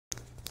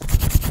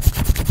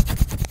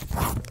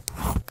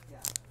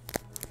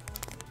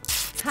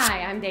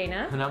Hi, I'm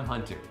Dana. And I'm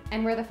Hunter.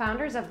 And we're the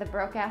founders of The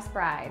Broke-Ass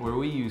Bride, where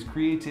we use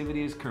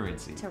creativity as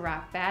currency to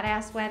rock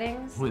badass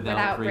weddings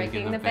without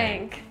breaking the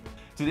bank.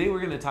 Today we're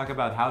going to talk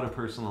about how to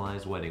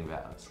personalize wedding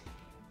vows.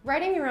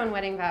 Writing your own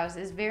wedding vows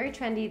is very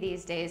trendy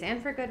these days,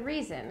 and for good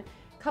reason.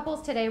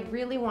 Couples today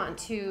really want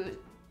to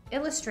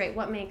illustrate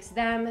what makes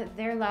them,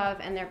 their love,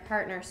 and their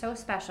partner so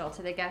special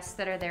to the guests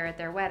that are there at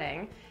their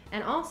wedding.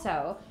 And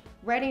also,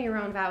 writing your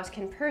own vows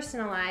can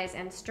personalize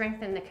and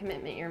strengthen the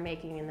commitment you're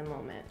making in the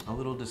moment. A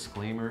little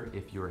disclaimer,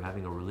 if you're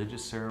having a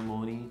religious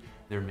ceremony,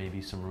 there may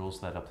be some rules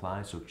that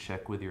apply, so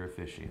check with your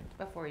officiant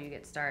before you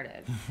get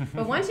started.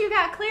 But once you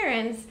got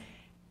clearance,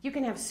 you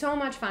can have so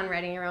much fun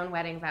writing your own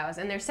wedding vows,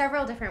 and there's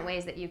several different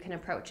ways that you can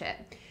approach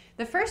it.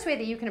 The first way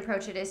that you can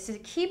approach it is to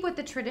keep with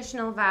the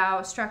traditional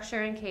vow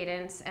structure and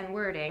cadence and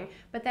wording,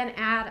 but then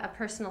add a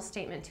personal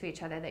statement to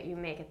each other that you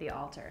make at the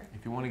altar.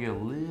 If you want to get a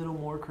little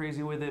more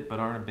crazy with it, but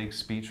aren't a big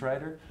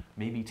speechwriter,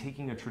 maybe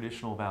taking a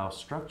traditional vow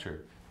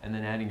structure and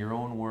then adding your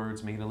own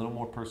words, making it a little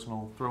more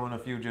personal, throwing a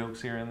few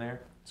jokes here and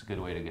there, it's a good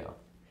way to go.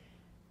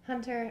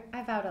 Hunter,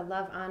 I vow to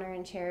love, honor,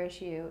 and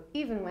cherish you,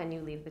 even when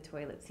you leave the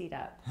toilet seat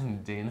up.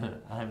 Dana,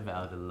 I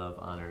vow to love,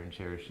 honor, and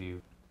cherish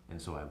you,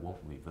 and so I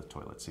won't leave the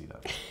toilet seat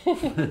up.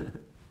 And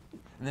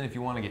then if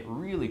you want to get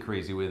really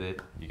crazy with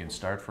it, you can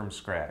start from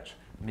scratch.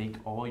 Make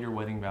all your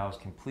wedding vows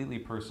completely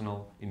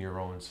personal in your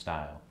own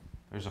style.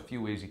 There's a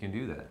few ways you can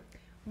do that.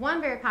 One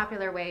very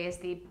popular way is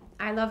the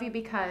I love you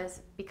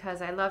because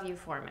I love you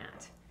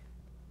format.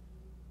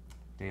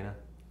 Dana,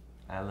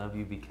 I love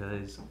you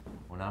because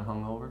when I'm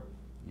hungover,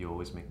 you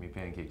always make me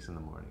pancakes in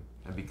the morning.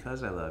 And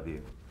because I love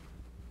you,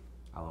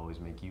 I'll always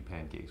make you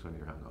pancakes when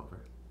you're hungover.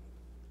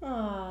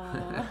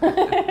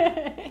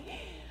 Aww.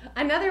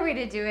 Another way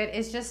to do it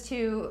is just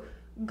to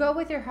go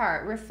with your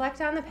heart.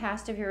 Reflect on the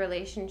past of your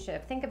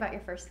relationship. Think about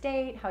your first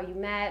date, how you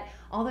met,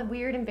 all the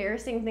weird,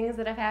 embarrassing things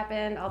that have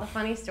happened, all the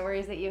funny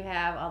stories that you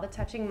have, all the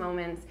touching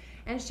moments,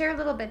 and share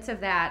little bits of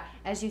that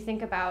as you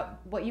think about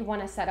what you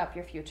want to set up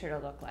your future to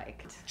look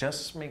like.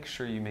 Just make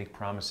sure you make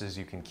promises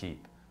you can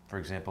keep. For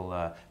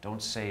example,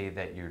 don't say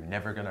that you're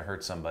never going to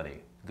hurt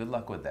somebody. Good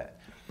luck with that.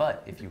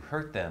 But if you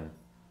hurt them,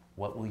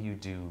 what will you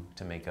do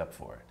to make up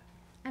for it?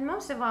 And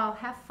most of all,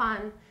 have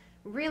fun.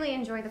 Really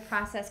enjoy the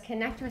process.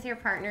 Connect with your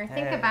partner.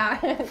 Think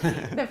about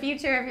the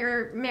future of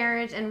your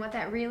marriage and what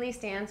that really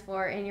stands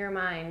for in your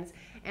minds.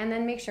 And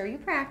then make sure you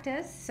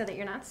practice so that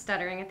you're not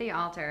stuttering at the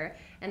altar.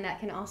 And that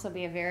can also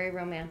be a very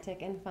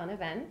romantic and fun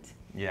event.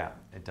 Yeah,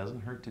 it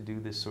doesn't hurt to do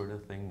this sort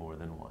of thing more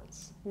than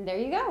once. And there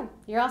you go.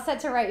 You're all set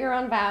to write your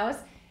own vows.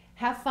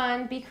 Have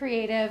fun, be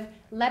creative,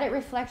 let it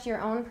reflect your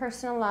own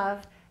personal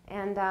love,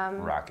 and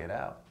rock it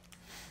out.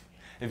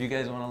 If you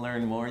guys want to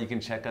learn more, you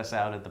can check us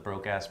out at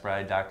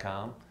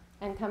thebrokeassbride.com.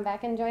 And come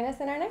back and join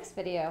us in our next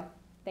video.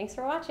 Thanks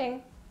for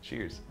watching.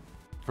 Cheers.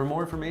 For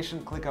more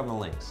information, click on the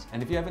links.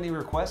 And if you have any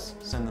requests,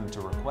 send them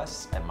to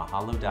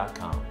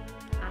requests@mahalo.com.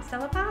 Hasta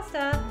la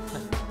pasta.